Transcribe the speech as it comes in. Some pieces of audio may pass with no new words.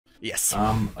Yes.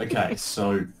 Okay,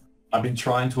 so I've been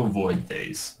trying to avoid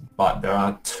these, but there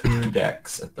are two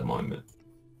decks at the moment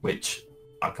which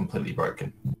are completely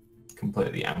broken.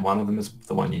 Completely. And one of them is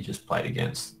the one you just played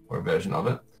against, or a version of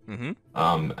it. Mm-hmm.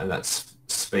 And that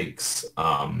speaks,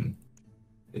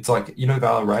 it's like, you know,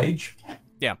 Valor Rage?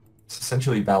 Yeah. It's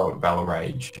essentially Valor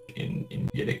Rage in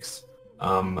Ytix.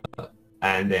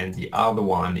 And then the other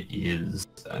one is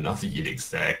another Ytix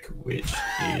deck, which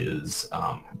is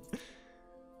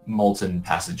Molten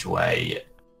Passageway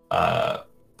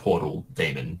Portal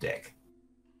Demon deck.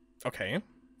 Okay.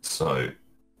 So,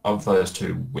 of those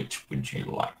two, which would you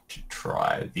like to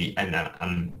try? The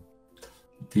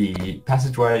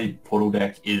Passageway Portal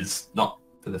deck is not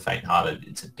for the faint-hearted.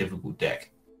 It's a difficult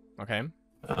deck. Okay.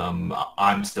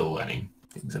 I'm still learning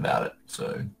things about it,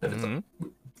 so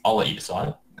I'll let you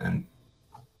decide. And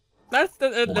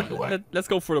Let's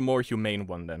go for the more humane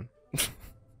one then.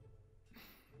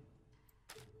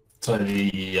 so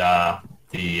the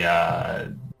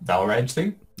Valor Rage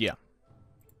thing? Yeah.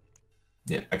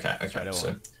 Yeah, okay. So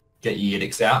one. get your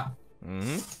Ytix out.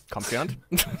 Mm-hmm. Confident.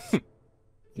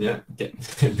 Yeah,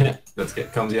 let's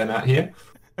get Comzian out here.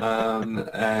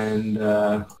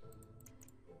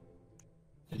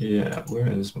 Yeah,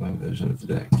 where is my version of the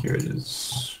deck? Here it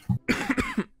is.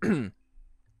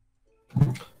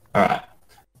 Alright.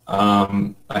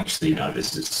 Actually, no,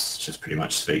 this is just pretty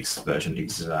much Speak's version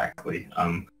exactly.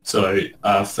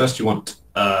 First you want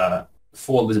 4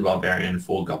 Lizard Barbarian,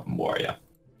 4 Goblin Warrior.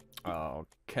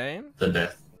 Okay.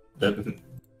 The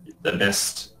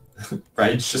best.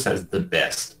 Rage just has the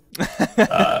best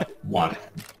one,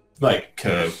 like,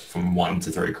 curve from 1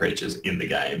 to 3 creatures in the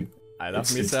game. I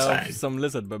love myself some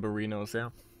Lizard Barbarinos, yeah.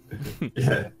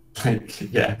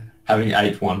 Yeah, having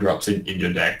 8 1-drops in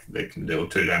your deck that can deal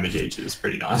 2 damage each is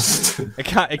pretty nice. It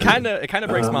kind of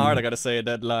breaks my heart, I gotta say,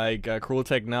 that like Cruel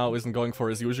Tech now isn't going for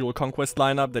his usual Conquest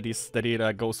lineup, that he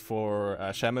goes for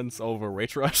Shamans over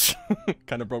Rage Rush.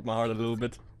 Kind of broke my heart a little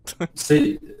bit.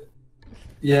 See,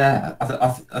 yeah,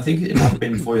 I think it might have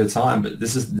been before your time, but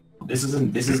this is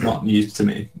not news to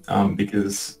me.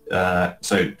 Because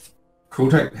so Cruel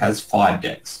Tech has 5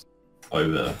 decks over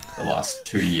the last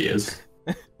 2 years,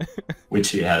 which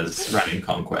he has run in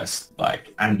Conquest.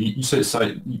 Like, and so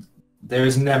there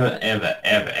has never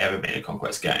ever been a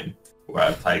Conquest game where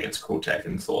I played against Cruel Tech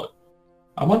and thought,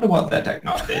 I wonder what that deck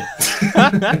might be.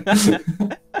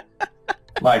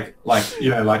 like you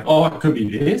know, like, oh, it could be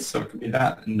this or it could be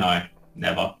that. No,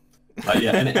 never. Like,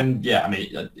 yeah, and yeah, I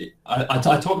mean, I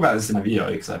talk about this in my video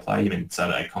because I play him in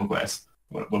Saturday Conquest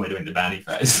when we're doing the bounty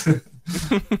phase.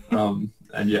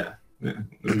 And yeah,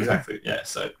 exactly, yeah.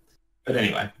 So, but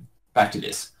anyway, back to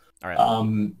this. All right.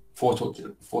 4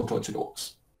 tortured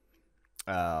orcs.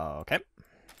 Okay.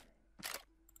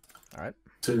 All right.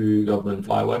 2 goblin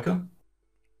fireworker.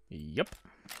 Yep.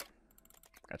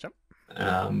 Gotcha.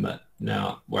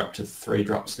 Now we're up to 3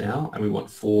 drops now, and we want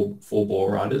 4 ball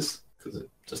riders because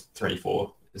just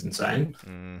 3/4 is insane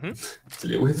to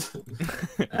deal with,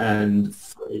 and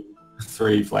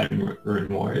 3 flame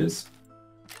rune warriors.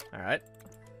 All right.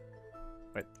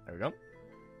 Wait, there we go.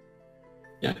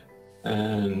 Yeah,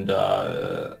 and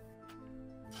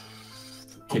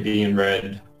Kitty in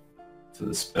red for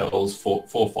the spells. 4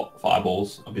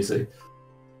 fireballs, obviously.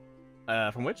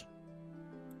 From which?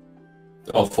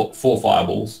 Oh, 4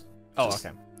 fireballs. Oh,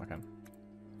 okay.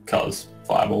 Cause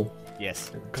fireball. Yes,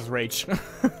 because rage.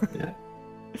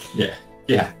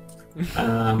 Yeah.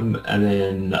 And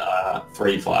then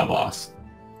 3 fire blasts.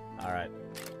 All right.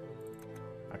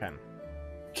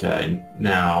 Okay,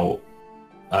 now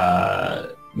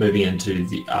moving into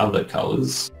the other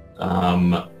colors,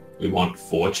 we want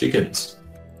 4 chickens.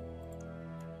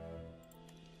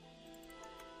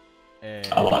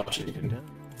 I love chicken.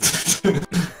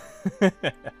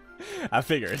 I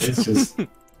figured. It's just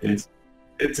it's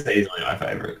easily my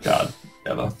favorite card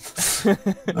ever.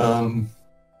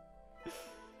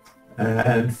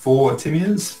 And 4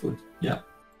 Timias. Yeah.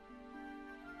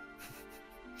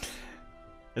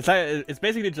 It's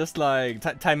basically just like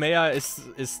Timea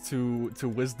is to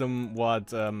Wisdom what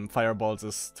Fireballs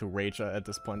is to Rage at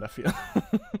this point, I feel.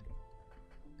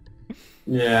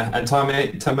 Yeah, and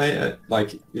Timea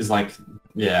like is like,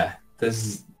 yeah,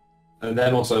 there's, and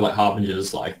then also like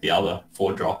Harbinger's like the other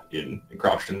 4-drop in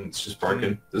Corruption. It's just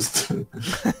broken. There's a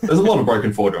lot of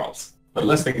broken 4-drops, but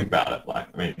let's think about it. Like,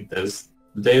 I mean, there's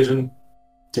the Deogen,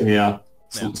 Timea,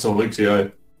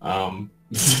 Soluxio.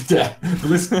 Yeah, the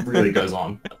list really goes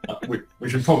on. We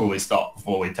should probably stop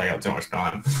before we take up too much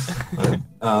time.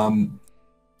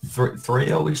 3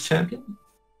 Elvish Champion?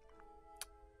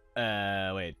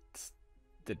 Wait.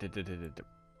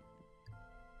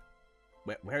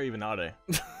 Where even are they?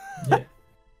 Yeah.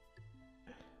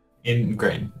 In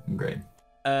green. In green.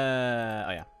 Oh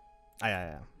yeah.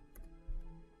 Yeah.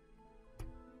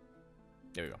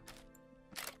 There we go.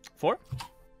 4?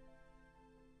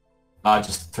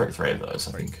 Just three of those,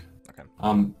 I think. Okay.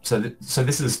 So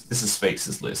this is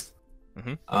Sphinx's list.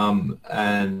 Mm-hmm.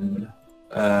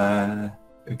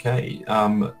 Okay.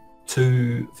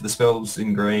 2 for the spells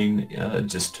in green.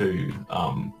 Just 2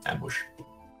 ambush.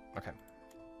 Okay.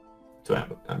 2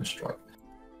 ambush strike.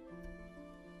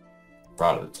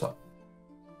 Right at the top.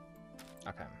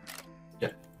 Okay.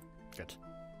 Yep. Good.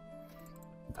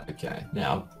 Okay.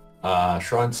 Now,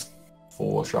 shrines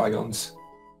for Shrygons.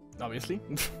 Obviously.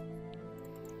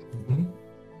 Mm-hmm.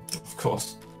 Of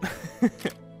course.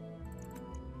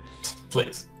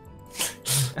 Please.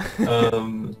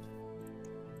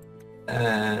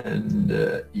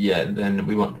 Yeah, then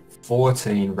we want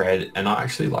 14 red, and I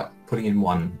actually like putting in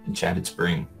 1 enchanted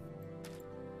spring,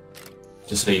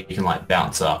 just so you can like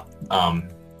bounce up,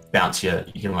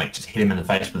 you can like just hit him in the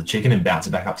face with a chicken and bounce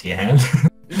it back up to your hand,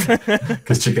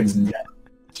 because chickens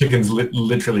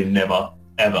literally never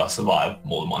ever survive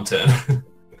more than 1 turn.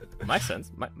 Makes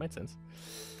sense. Makes sense.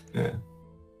 Yeah.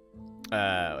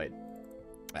 Wait.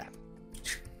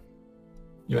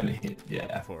 You only hit,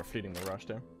 yeah. For fleeting mirage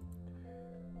there.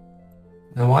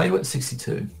 Now why are you at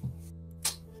 62?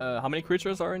 How many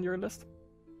creatures are in your list?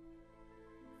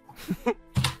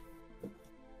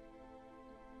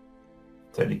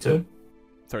 32.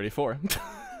 34.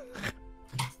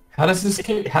 How does this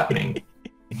keep happening?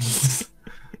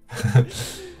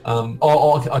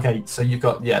 Okay. So you've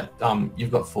got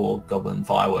you've got 4 goblin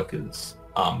fireworkers.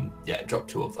 Yeah, drop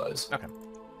 2 of those. Okay.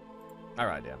 All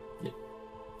right. Yeah.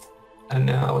 And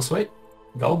now we're sweet.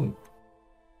 Golden.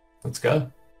 Let's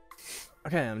go.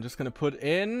 Okay, I'm just gonna put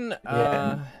in.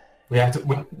 We have to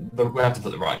put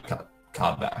the right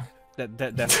card back.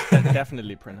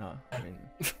 Definitely Prinha. I mean,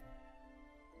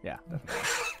 yeah,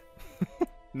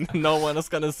 definitely. No one is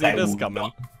gonna see this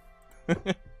coming.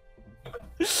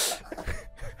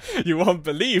 You won't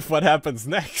believe what happens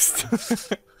next.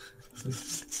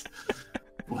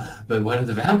 But when are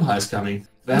the vampires coming?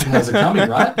 Vampires are coming,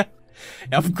 right?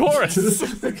 Of course!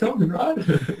 They're coming, right?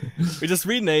 We just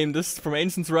renamed this from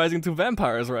Ancients Rising to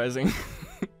Vampires Rising.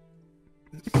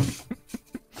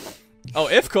 Oh,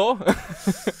 Ifko!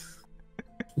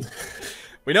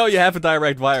 We know you have a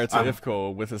direct wire to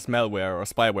Ifko with his malware or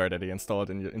spyware that he installed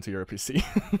into your PC.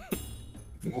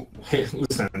 Hey,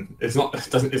 listen, it's not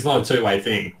a two-way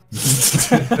thing.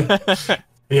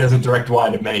 He has a direct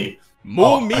wire to me.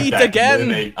 More meat again!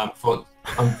 Meat.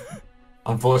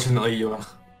 Unfortunately, you are...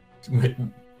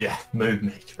 Yeah, move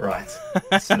meat, right.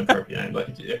 It's an appropriate name,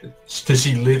 but because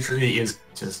she literally is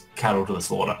just cattle to the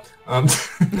slaughter.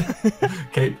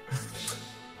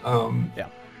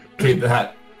 Keep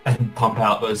that and pump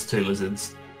out those 2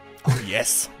 lizards. Oh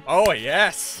yes! Oh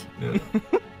yes! Yeah.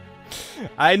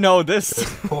 I know this.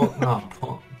 Poor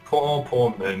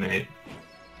mermaid.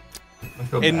 I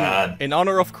feel bad. In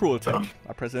honor of Crueltech,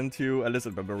 I present you a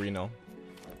lizard barbarino.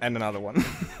 And another one.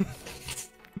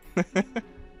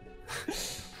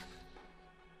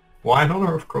 Why in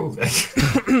honor of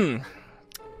Crueltech?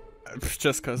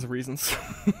 Just because of reasons.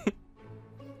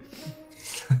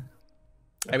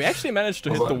 And we actually managed to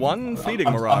hit the one fleeting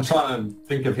mirage. I'm trying to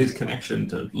think of his connection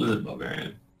to Lizard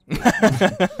Barbarian.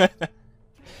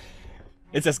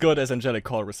 It's as good as Angelic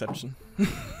Call Reception.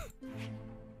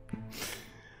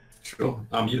 Sure.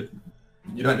 You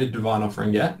don't need Divine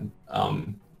Offering yet.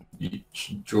 You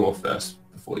should draw first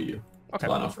before you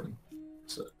Divine Offering.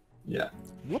 So, yeah.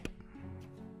 Whoop.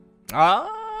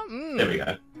 There we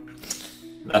go.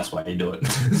 That's why you do it.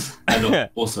 And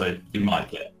also, you might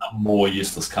get a more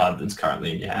useless card than's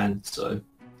currently in your hand, so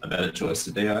a better choice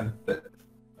to DO. But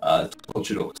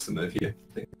Tortured Orc's the move here,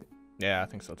 I think. Yeah, I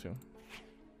think so too.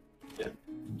 Yeah.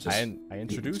 I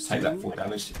introduced take you that 4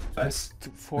 damage to your face.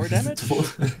 4 damage?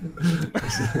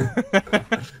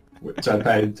 Which I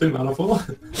paid 2 mana for.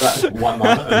 That's 1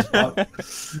 mana.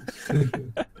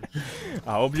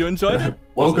 I hope you enjoyed it.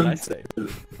 Welcome. Nice day.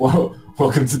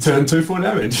 Welcome to turn 2 for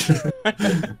damage.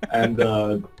 And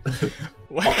on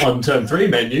turn 3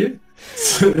 menu,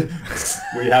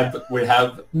 we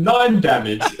have 9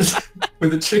 damage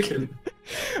with a chicken.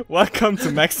 Welcome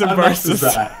to Maxim How versus.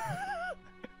 nuts is that?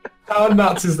 How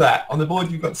nuts is that? On the board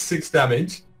you've got 6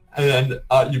 damage, and then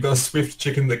you've got a swift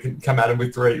chicken that can come at him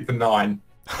with 3 for 9.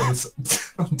 On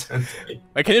turn 3.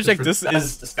 Wait, can you check this?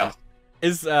 That's disgusting.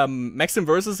 Is Maxim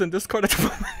versus in Discord at the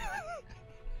moment?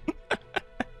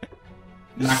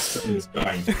 Maxim is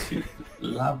going to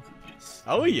love this.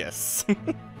 Oh yes.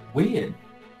 Weird.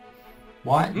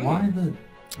 Why the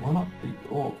Why not the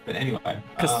orc? But anyway.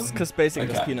 Cause basic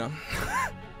is okay. Pina.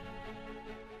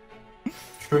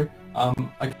 True.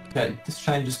 Okay, this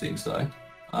changes things though.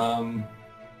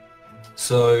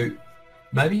 So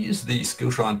maybe use the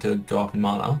skill shrine to go up in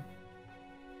mana.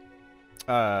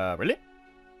 Really?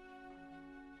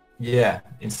 Yeah,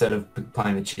 instead of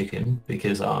playing the chicken,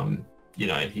 because you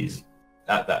know, he's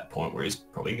at that point where he's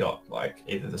probably got like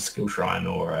either the skill shrine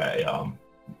or a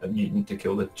mutant to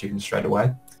kill the chicken straight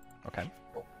away. Okay.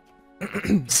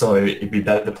 So it'd be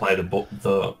better to play the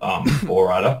Boar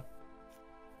Rider,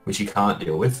 which he can't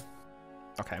deal with.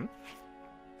 Okay.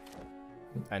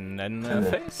 And then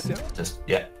face, yeah. Just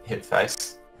hit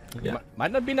face. Yeah.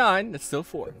 Might not be 9, it's still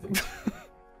 4.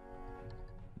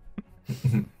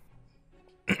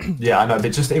 Yeah, I know,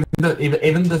 but just even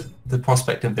the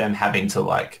prospect of them having to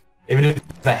like, even if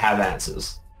they have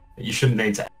answers, you shouldn't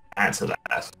need to answer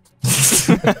that.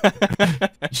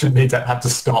 You shouldn't need to have to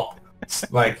stop.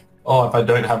 Like, oh, if I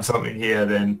don't have something here,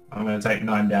 then I'm going to take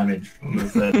 9 damage on the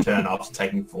third turn after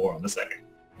taking 4 on the second.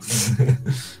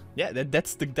 Yeah,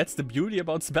 that's the beauty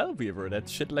about Spellweaver. That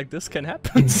shit like this can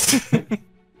happen.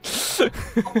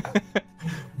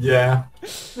 Yeah.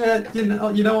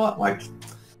 You know what? Like,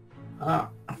 I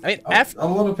mean, a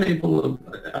lot of people.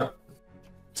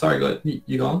 Sorry, go ahead.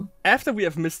 You gone? After we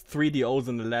have missed 3DOs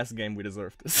in the last game, we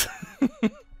deserve this.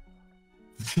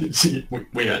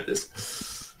 we had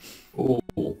this. Oh,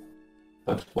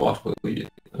 but what will we do?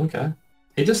 Okay.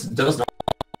 He just does not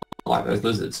like those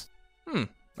lizards.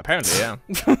 Apparently, yeah.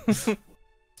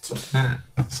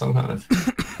 Some kind of...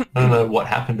 I don't know what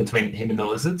happened between him and the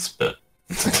lizards, but...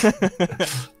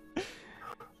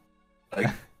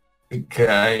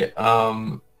 Okay,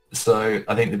 so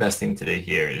I think the best thing to do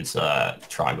here is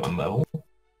Trigon level.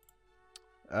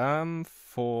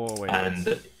 For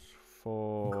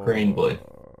green blue.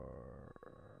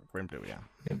 Green blue, yeah.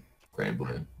 Yep. Green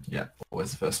blue. Yeah,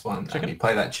 always the first one. And you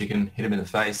play that chicken, hit him in the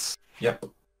face. Yep.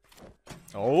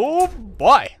 Oh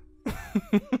boy!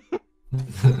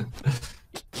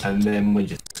 And then we're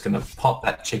just gonna pop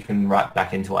that chicken right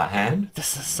back into our hand.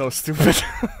 This is so stupid.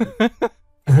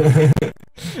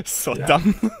 So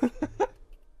dumb.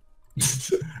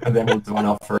 And then we'll divine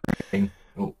offering.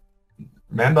 Oh,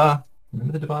 remember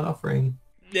the divine offering.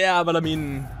 Yeah, but I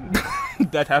mean,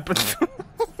 that happened.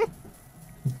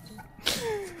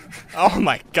 Oh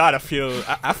my god, I feel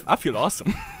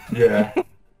awesome. Yeah.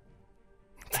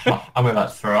 I'm gonna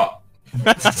throw up.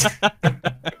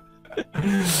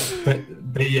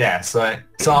 but yeah, so I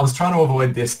was trying to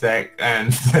avoid this deck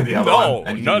and the other one.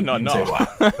 And No.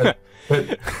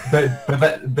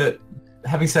 But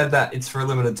having said that, it's for a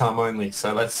limited time only.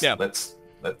 So let's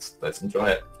enjoy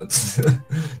it.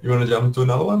 You want to jump into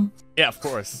another one? Yeah, of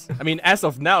course. I mean, as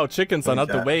of now, chickens are not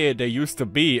the way they used to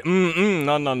be.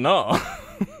 No.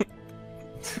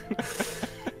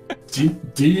 Do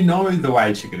you know the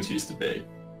way chickens used to be?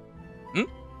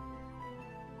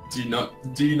 Do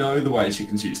you know the way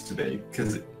chickens used to be?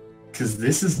 Because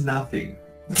this is nothing.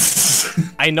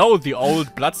 I know the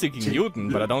old blood-seeking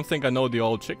mutant, but I don't think I know the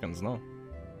old chickens. No.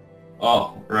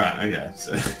 Oh, right. Okay.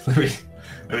 So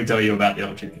let me tell you about the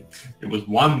old chicken. It was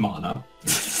 1 mana.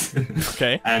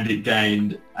 Okay. And it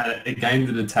gained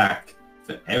an attack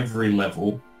for every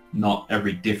level, not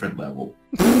every different level.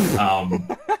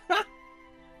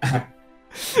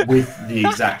 With the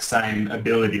exact same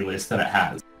ability list that it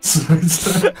has.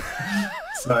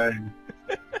 So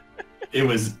it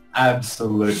was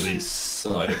absolutely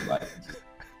so like,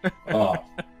 oh,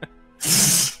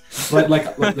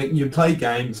 like you play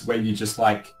games where you just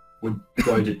like would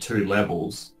go to 2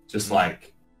 levels, just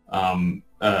like like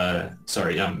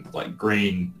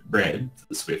green, red for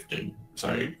the Swift, and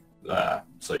so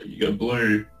you go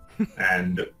blue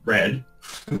and red.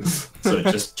 So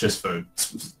just for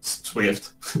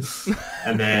Swift,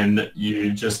 and then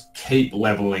you just keep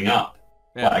leveling up.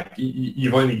 Yeah. Like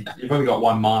you've only got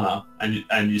 1 mana,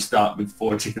 and you start with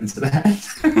 4 chickens in hand.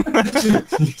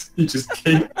 You just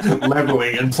keep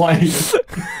leveling and playing.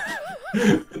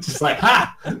 Just like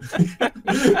ha.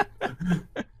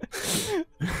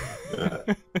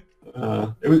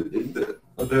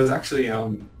 There was actually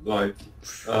like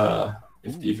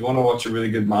if you want to watch a really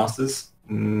good Masters.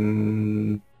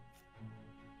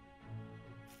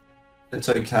 It's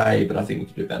okay, but I think we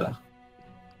could do better.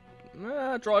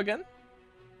 Draw again?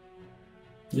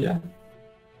 Yeah.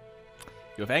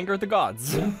 You have angered the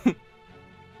gods. Yeah.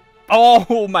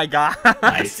 Oh my god!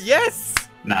 Nice. Yes!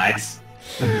 Nice.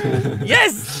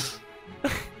 Yes!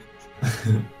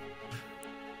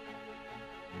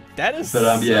 That is...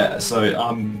 But yeah, so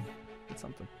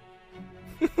something.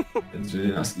 It's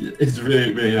really nice. It's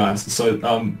really, really nice. So,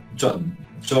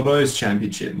 Jobbo's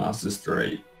Championship Masters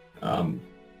 3.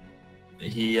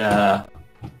 He, okay,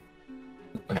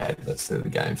 let's do the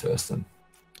game first then.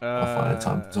 I'll find a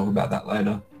time to talk about that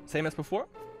later. Same as before?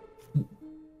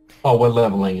 Oh, we're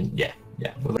leveling and yeah,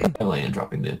 we're leveling and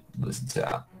dropping the lizards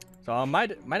out. So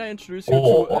might I introduce you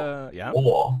to yeah?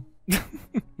 Or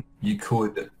you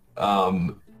could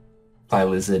play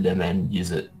lizard and then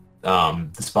use it the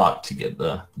spark to get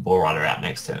the ball rider out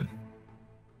next turn.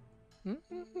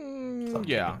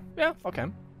 Yeah, okay.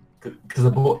 Because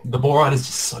the ball rider is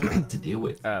just so hard to deal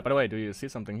with. By the way, do you see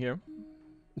something here?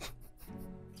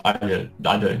 I do.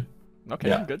 Okay,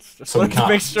 yeah. good. Just so we can't.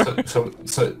 Make sure.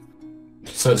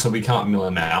 So we can't mill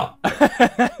him out,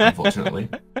 unfortunately.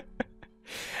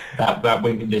 That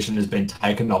win condition has been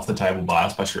taken off the table by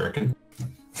us by Shuriken.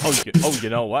 Oh, you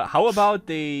know what? How about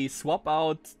they swap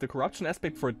out the corruption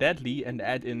aspect for deadly and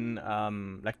add in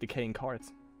like decaying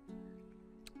cards?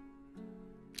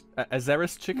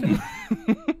 Azaris chicken.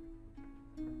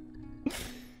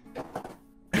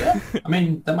 Yeah, I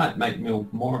mean that might make Mill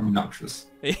more obnoxious.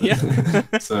 Yeah.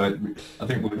 So I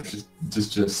think we'll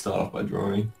just start off by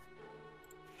drawing.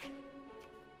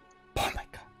 Oh my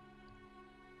god.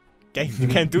 Game, you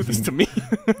can't do this to me.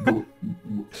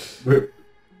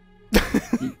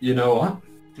 You know what?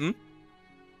 Hmm?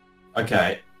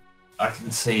 Okay, I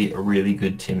can see a really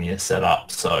good Timia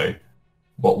setup, so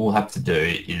what we'll have to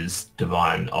do is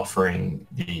Divine offering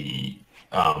the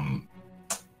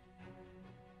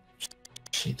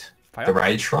Fire? the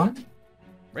Rage Shrine?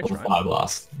 Rage Or the Shrine? Fire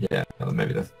Blast. Yeah, or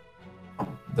maybe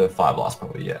the Fire Blast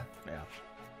probably, yeah. Yeah.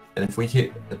 And if we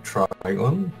hit the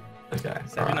Trigon, okay.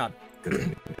 Maybe not.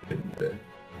 Good.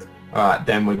 Alright,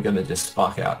 then we're gonna just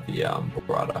spark out the Ball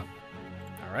Rider.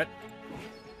 Alright.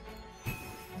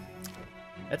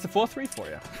 That's a 4-3 for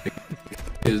you.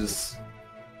 Is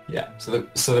yeah. So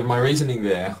my reasoning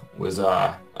there was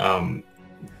yeah,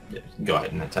 go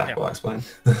ahead and attack while I explain.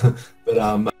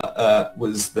 But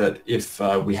was that if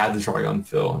we had the Trigon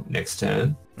fill next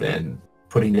turn, then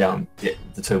putting down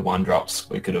the 2 1-drops,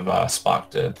 we could have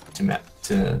sparked a Timia?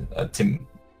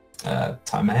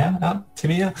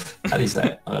 How do you say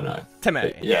it? I don't know.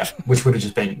 Timia. Yeah, which would have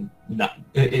just been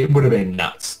it would have been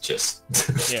nuts just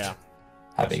Yeah.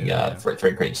 having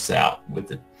 3 creatures out with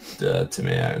the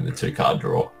Timia and the 2-card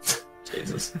draw.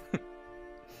 Jesus.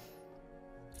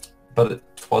 But it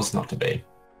was not to be.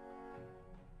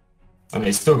 I mean,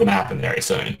 it's still going to happen very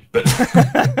soon, but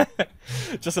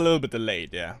just a little bit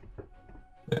delayed, yeah.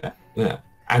 Yeah.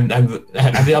 And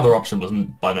the other option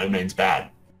wasn't by no means bad.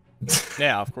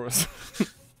 Yeah, of course.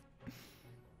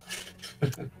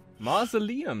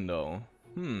 Mausoleum, though.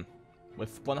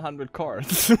 With 100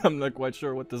 cards. I'm not quite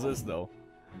sure what this is, though.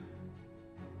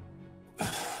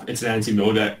 It's an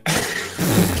anti-mill deck.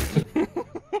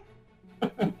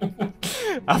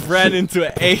 I've ran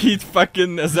into 8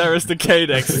 fucking Azaris Decay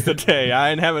decks today.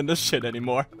 I ain't having this shit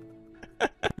anymore.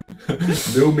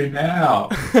 Mill me now.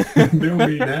 Mill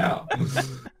me now.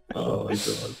 Oh my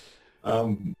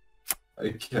god.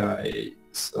 Okay,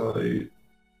 so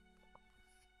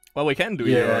well, we can do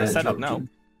your setup now.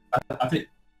 I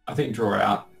think draw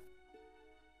out.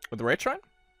 With the Rage Shrine?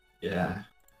 Yeah.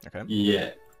 Okay.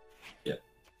 Yeah.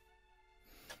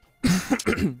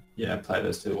 Yeah, play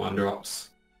those 2 1-drops.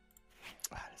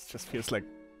 This just feels like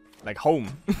home.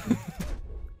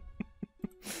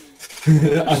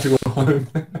 I feel home.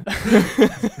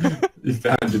 You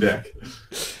found your deck.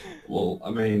 Well,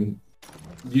 I mean,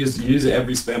 use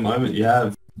every spare moment you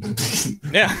have.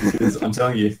 Yeah. Because I'm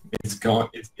telling you, it's going.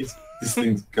 It's this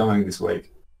thing's going this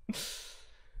week.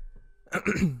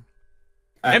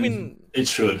 I mean, it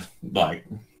should like.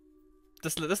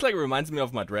 This like reminds me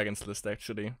of my Dragons list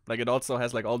actually. Like it also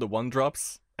has like all the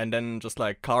 1-drops and then just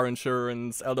like Car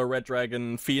Insurance, Elder Red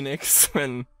Dragon, Phoenix,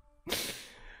 and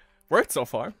worked so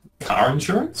far. Car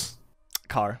Insurance?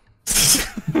 Car.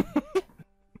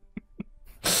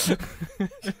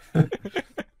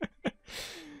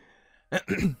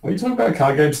 Are you talking about a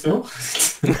card game still?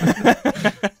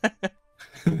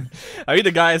 I mean,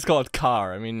 the guy is called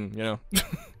Car. I mean, you know,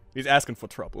 he's asking for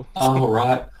trouble. Oh,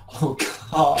 right. Oh,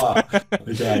 Car.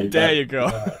 Okay. There you go.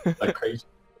 That creature.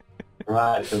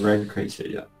 Right, the red creature,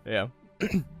 yeah. Yeah.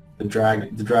 The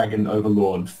dragon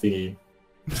overlord thingy.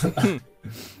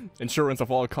 Insurance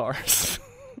of all cars.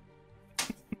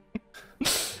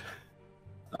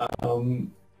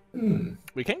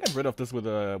 We can get rid of this with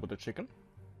a chicken.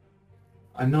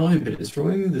 I know, but it's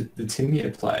ruining the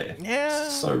Timia play. Yeah.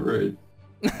 It's so rude.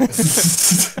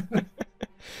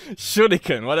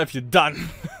 Shuriken, what have you done?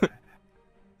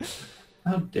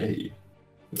 How dare you?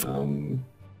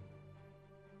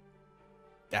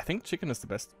 I think chicken is the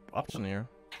best option here.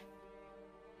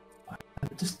 I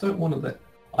just don't want to let...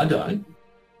 I don't.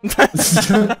 I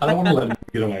don't want to let him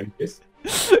get away with this.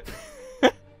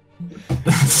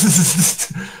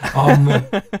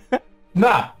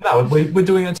 No, we're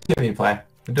doing a team play.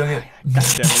 We're doing it. God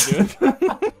damn it, dude.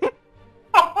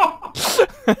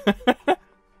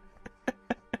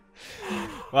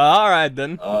 Well, alright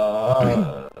then.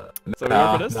 So we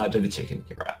go for this? No, do the chicken.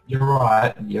 You're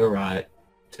right. You're right.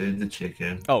 Do the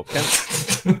chicken. Oh,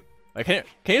 can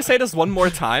you say this one more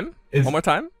time? One more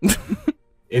time?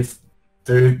 It's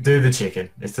do the chicken.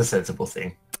 It's the sensible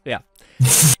thing. Yeah.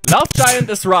 Love Giant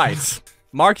is right.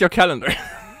 Mark your calendar.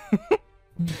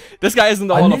 This guy is in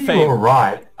the Hall of Fame. You were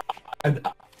right.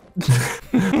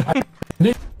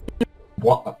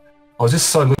 What? I was just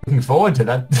so looking forward to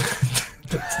that.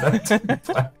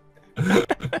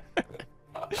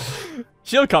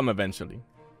 She'll come eventually.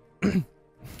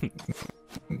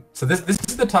 So this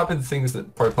is the type of things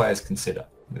that pro players consider.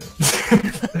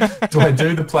 Do I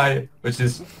do the play which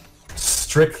is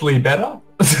strictly better?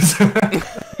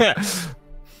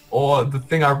 Or the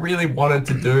thing I really wanted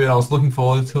to do and I was looking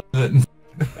forward to it?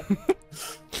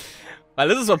 Well,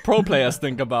 this is what pro players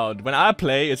think about. When I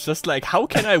play, it's just like, how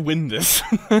can I win this?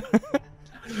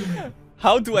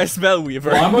 How do I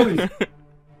Spellweaver? Well,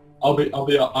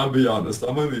 I'll be honest.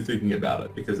 I'm only thinking about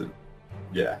it because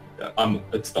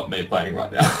it's not me playing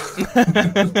right now.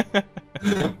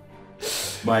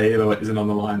 My elo isn't on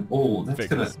the line. Oh, that's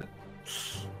gonna.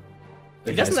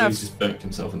 Okay, doesn't so have... he's just burnt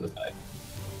himself in the face.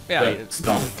 Yeah, it's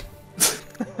done.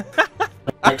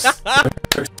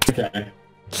 Okay.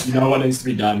 You know what needs to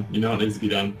be done. You know what needs to be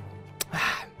done.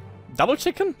 Double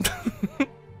chicken?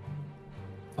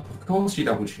 Of course you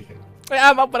double chicken.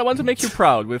 Yeah, but I want to make you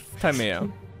proud with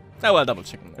Timea. Oh well, double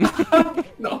chicken then.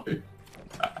 No.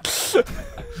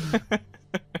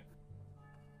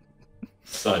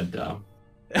 So dumb.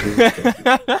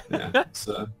 Yeah,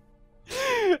 so...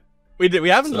 We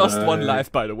haven't lost one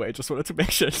life, by the way. Just wanted to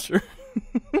make sure.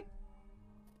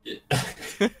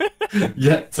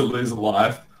 Yet to lose a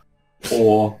life,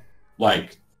 or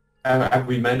like, have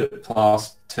we made it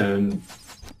past turn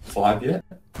 5 yet?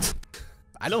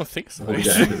 I don't think so. The game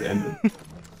has ended.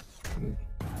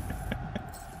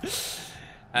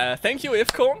 Thank you,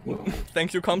 Ifco.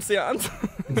 Thank you, Comsiant.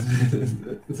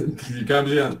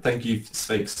 Thank you,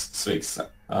 Sphinx.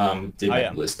 Did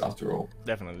make the list after all.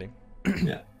 Definitely.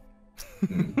 Yeah.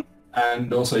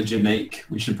 And also Janique,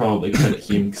 we should probably credit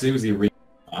him because he was the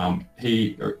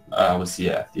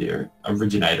the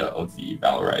originator of the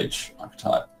Valor Age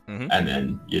archetype, and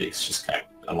then Ytix just came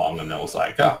along and it was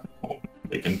like,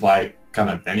 we can play kind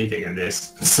of anything in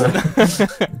this. So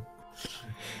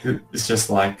it's just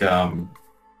like, yeah,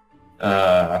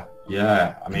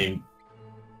 I mean,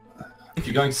 if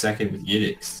you're going second with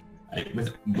Ytix,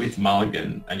 with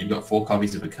Mulligan, and you've got 4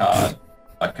 copies of a card,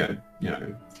 like a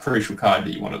crucial card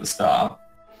that you want at the start,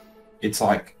 it's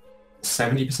like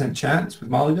 70% chance with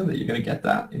Mulligan that you're going to get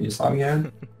that in your slugging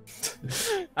hand.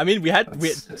 I mean, we had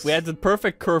the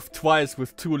perfect curve twice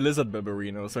with 2 Lizard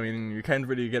Barbarinos. I mean, you can't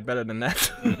really get better than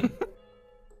that.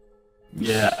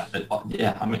 Yeah.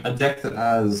 I mean, a deck that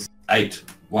has 8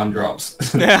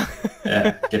 1-drops. Yeah.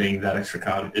 Yeah, getting that extra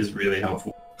card is really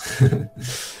helpful.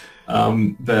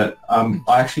 But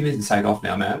I actually need to take off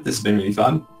now, man. This has been really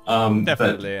fun.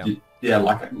 Definitely, but, yeah,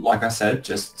 like I said,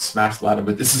 just smash ladder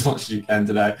with this as much as you can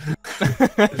today.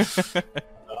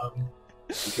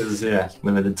 Because yeah,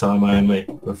 limited time only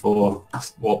before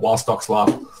while stocks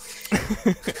last.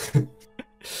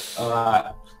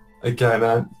 Alright. Okay,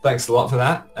 man. Thanks a lot for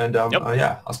that, and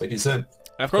yeah, I'll speak to you soon.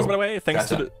 And of course, by the way, thanks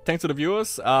to the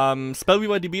viewers.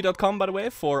 Spellweaverdb.com, by the way,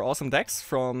 for awesome decks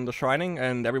from the Shining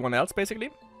and everyone else,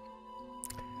 basically.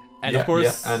 And of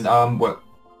course,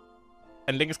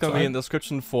 and link is gonna be in the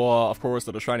description for, of course,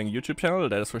 the Shining YouTube channel.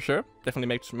 That is for sure.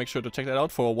 Definitely make sure to check that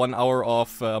out for 1 hour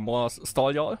of more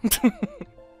HallYall.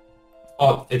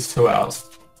 Oh, it's 2 hours.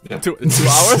 Yeah. 2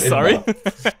 hours? Sorry.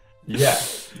 Yeah,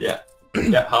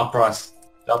 half price,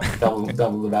 double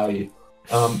the value.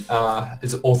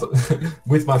 It's also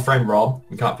with my friend Rob.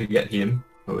 We can't forget him,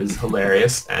 who is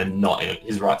hilarious and not in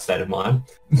his right state of mind.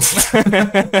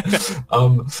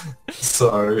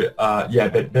 Yeah,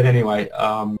 but anyway,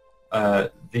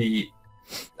 the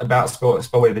about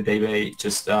Spellweaver DB,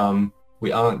 just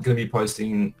we aren't going to be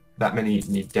posting that many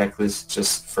new deck lists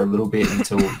just for a little bit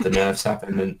until the nerfs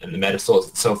happen and the meta sorts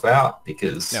itself out,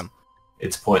 because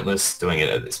it's pointless doing it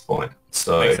at this point.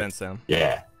 So makes sense,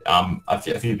 yeah. A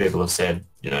few people have said,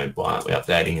 why aren't we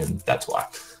updating, and that's why.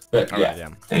 But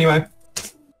anyway.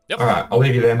 All right, I'll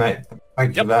leave you there, mate.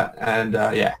 Thank you for that, and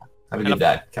yeah, have a good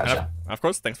day. Catch up. Of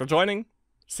course, thanks for joining.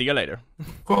 See you later.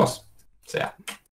 Of course. So yeah.